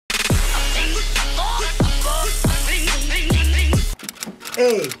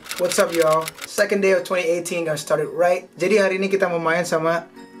Hey, what's up y'all? Second day of 2018 got started right. Jadi hari ini kita mau main sama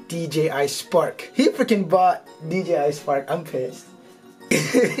DJI Spark. He freaking bought DJI Spark. I'm pissed.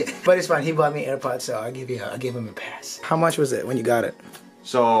 But it's fine. He bought me AirPods, so I gave him a pass. How much was it when you got it?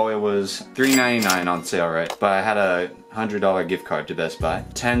 So it was $3.99 on sale, right? But I had a $100 gift card to Best Buy,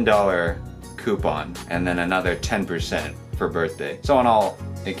 $10 coupon, and then another 10% for birthday. So in all,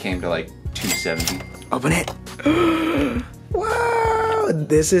 it came to like $270. Open it. Wow,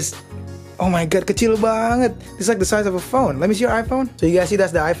 this is, oh my god, kecil banget. It's like the size of a phone. Let me see your iPhone. So you guys see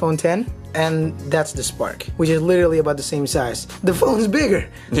that's the iPhone 10 and that's the Spark, which is literally about the same size. The phone's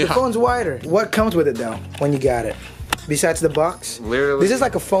bigger. The phone's wider. What comes with it though when you got it? Besides the box? Literally. This is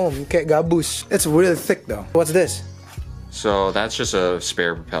like a foam, gabus. It's really thick though. What's this? So that's just a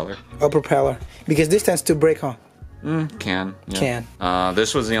spare propeller. A propeller. Because this tends to break, huh? Can. Yeah. Can.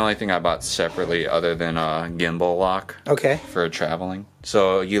 This was the only thing I bought separately other than a gimbal lock. Okay. For traveling.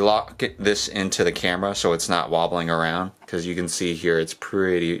 So you lock this into the camera so it's not wobbling around. Because you can see here it's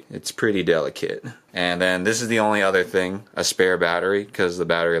pretty delicate. And then this is the only other thing, a spare battery, because the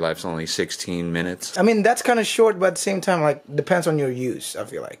battery life's only 16 minutes. I mean, that's kind of short, but at the same time, like, depends on your use, I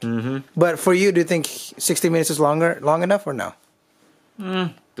feel like. But for you, do you think 60 minutes is long enough or no?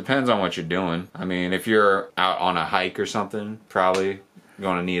 Depends on what you're doing. I mean, if you're out on a hike or something, probably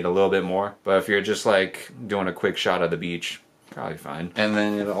gonna need a little bit more. But if you're just like doing a quick shot of the beach, probably fine. And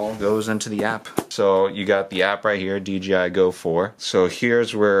then it all goes into the app. So you got the app right here, DJI Go 4. So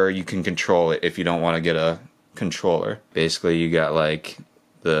here's where you can control it if you don't want to get a controller. Basically, you got like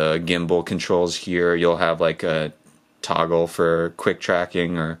the gimbal controls here. You'll have like a toggle for quick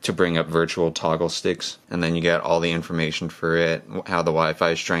tracking or to bring up virtual toggle sticks, and then you get all the information for it, how the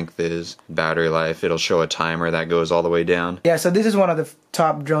Wi-Fi strength is, battery life. It'll show a timer that goes all the way down. Yeah, so this is one of the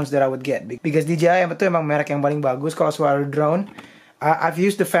top drones that I would get because DJI itu emang merek yang paling bagus kalau soal drone. I've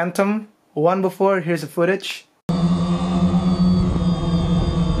used the Phantom one before. Here's the footage.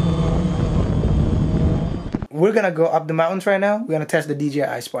 We're gonna go up the mountains right now. We're gonna test the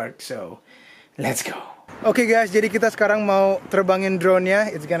DJI Spark, so let's go. Okay guys, jadi kita sekarang mau terbangin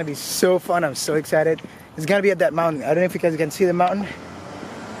drone-nya. It's gonna be so fun. I'm so excited. It's gonna be at that mountain. I don't know if you guys can see the mountain.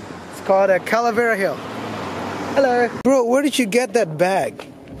 It's called Calavera Hill. Hello. Bro, where did you get that bag?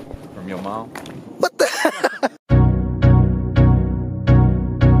 From your mom. What the?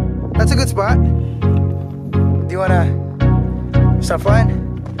 That's a good spot. Do you wanna start flying?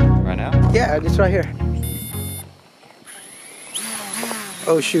 Right now? Yeah, just right here.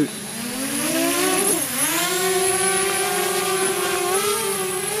 Oh shoot.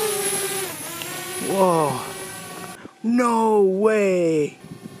 Whoa, no way.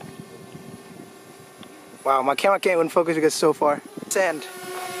 Wow, my camera can't even focus because it's so far. Sand.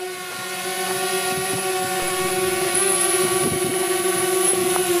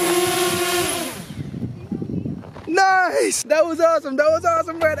 Nice! That was awesome,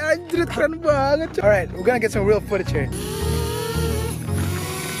 man. Anjir, keren banget. Alright, we're gonna get some real footage here.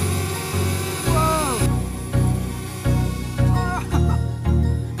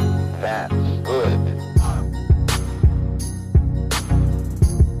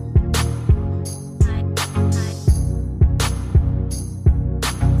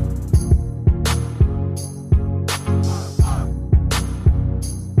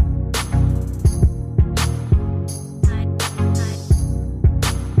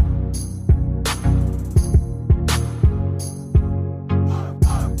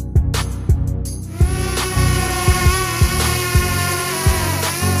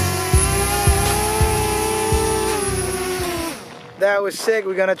 That was sick.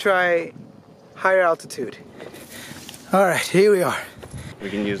 We're gonna try higher altitude. Alright, here we are. We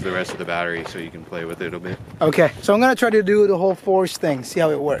can use the rest of the battery so you can play with it a bit. Okay, so I'm gonna try to do the whole force thing, see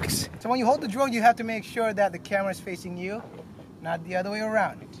how it works. So when you hold the drone, you have to make sure that the camera is facing you, not the other way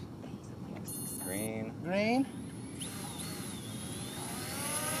around. Green. Green.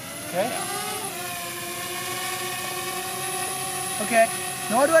 Okay. Okay,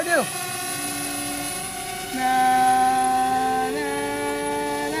 now what do I do?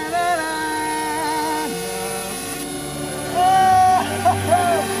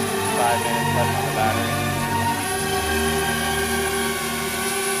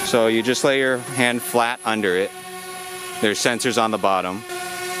 So you just lay your hand flat under it. There's sensors on the bottom.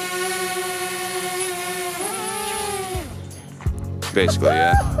 Basically,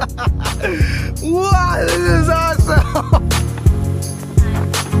 yeah. Wow, this is awesome!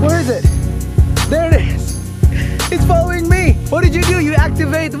 Where is it? There it is! It's following me! What did you do? You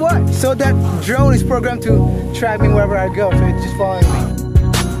activate what? So that drone is programmed to track me wherever I go, so it's just following me.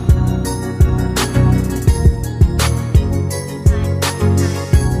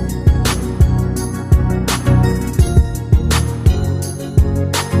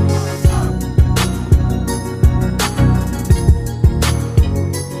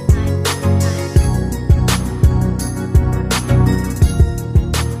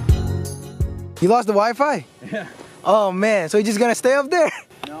 You lost the Wi-Fi? Yeah. Oh man, so you're just gonna stay up there?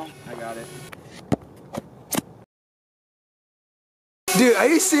 No, I got it. Dude, are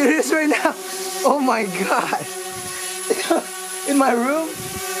you serious right now? Oh my god. In my room?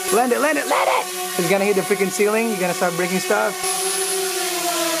 Land it, land it, land it! It's gonna hit the freaking ceiling, you're gonna start breaking stuff.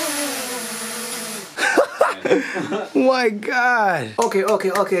 My god. Oke,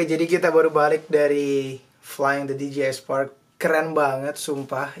 jadi kita baru balik dari flying the DJI Spark. Keren banget,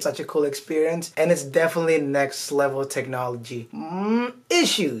 sumpah. Such a cool experience. And it's definitely next level technology.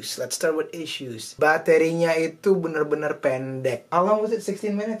 Issues. Let's start with issues. Baterinya itu bener-bener pendek. How long was it?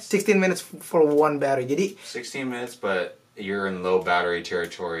 16 minutes? 16 minutes for one battery. Jadi 16 minutes, but you're in low battery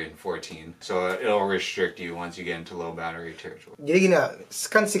territory in 14. So it'll restrict you once you get into low battery territory. Jadi gini,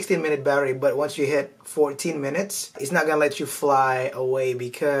 kan 16-minute battery, but once you hit 14 minutes, it's not gonna let you fly away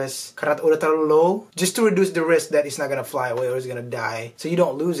because karena udah terlalu low, just to reduce the risk that it's not gonna fly away or it's gonna die, so you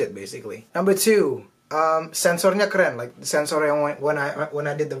don't lose it basically. Number two, sensornya keren, like the sensor yang when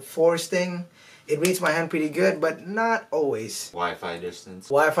I did the force thing, it reads my hand pretty good, but not always. Wi-Fi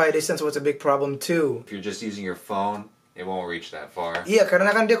distance. Wi-Fi distance was a big problem too. If you're just using your phone, it won't reach that far. Iya,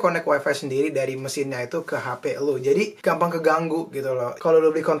 karena kan dia connect wifi sendiri dari mesinnya itu ke HP lu. Jadi gampang keganggu gitu loh. Kalau lu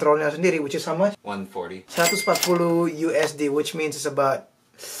beli kontrolnya sendiri, which is how much? 140. 140 USD, which means it's about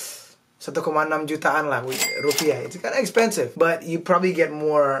 1,6 jutaan lah rupiah. It's kind of expensive, but you probably get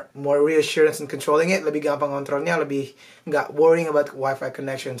more reassurance in controlling it. Lebih gampang kontrolnya, lebih nggak worrying about Wi-Fi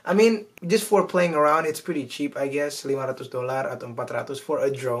connections. I mean, just for playing around, it's pretty cheap, I guess. $500 atau 400 for a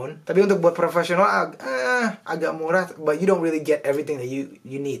drone. Tapi untuk buat profesional agak murah, but you don't really get everything that you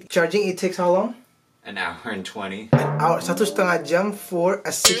need. Charging, it takes how long? An hour and 20. An hour, 1,5 jam for a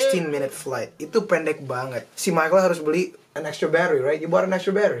 16-minute flight. Itu pendek banget. Si Michael harus beli an extra battery, right? You bought an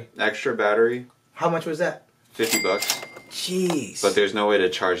extra battery. Extra battery, How much was that? $50. Jeez. But there's no way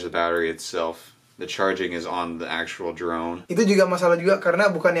to charge the battery itself. The charging is on the actual drone. Itu juga masalah juga karena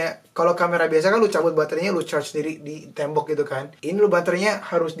bukannya kalau kamera biasa kan lu cabut baterainya, lu charge sendiri di tembok gitu kan. Ini lu baterainya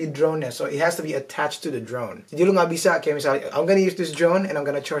harus di drone-nya, so it has to be attached to the drone. Jadi lu nggak bisa kayak misalnya I'm gonna use this drone and I'm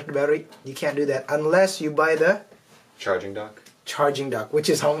gonna charge the battery. You can't do that unless you buy the Charging dock? charging dock, which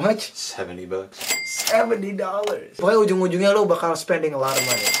is how much? $70. $70. Pokoknya ujung-ujungnya lo bakal spending a lot of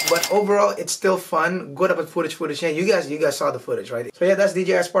money. But overall, it's still fun. Gue dapat footage-nya. You guys saw the footage, right? So yeah, that's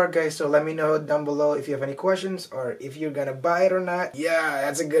DJI Spark, guys. So let me know down below if you have any questions or if you're gonna buy it or not. Yeah,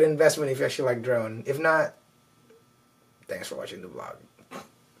 that's a good investment if you actually like drone. If not, thanks for watching the vlog.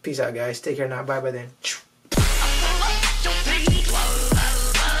 Peace out, guys. Take care now. Bye then.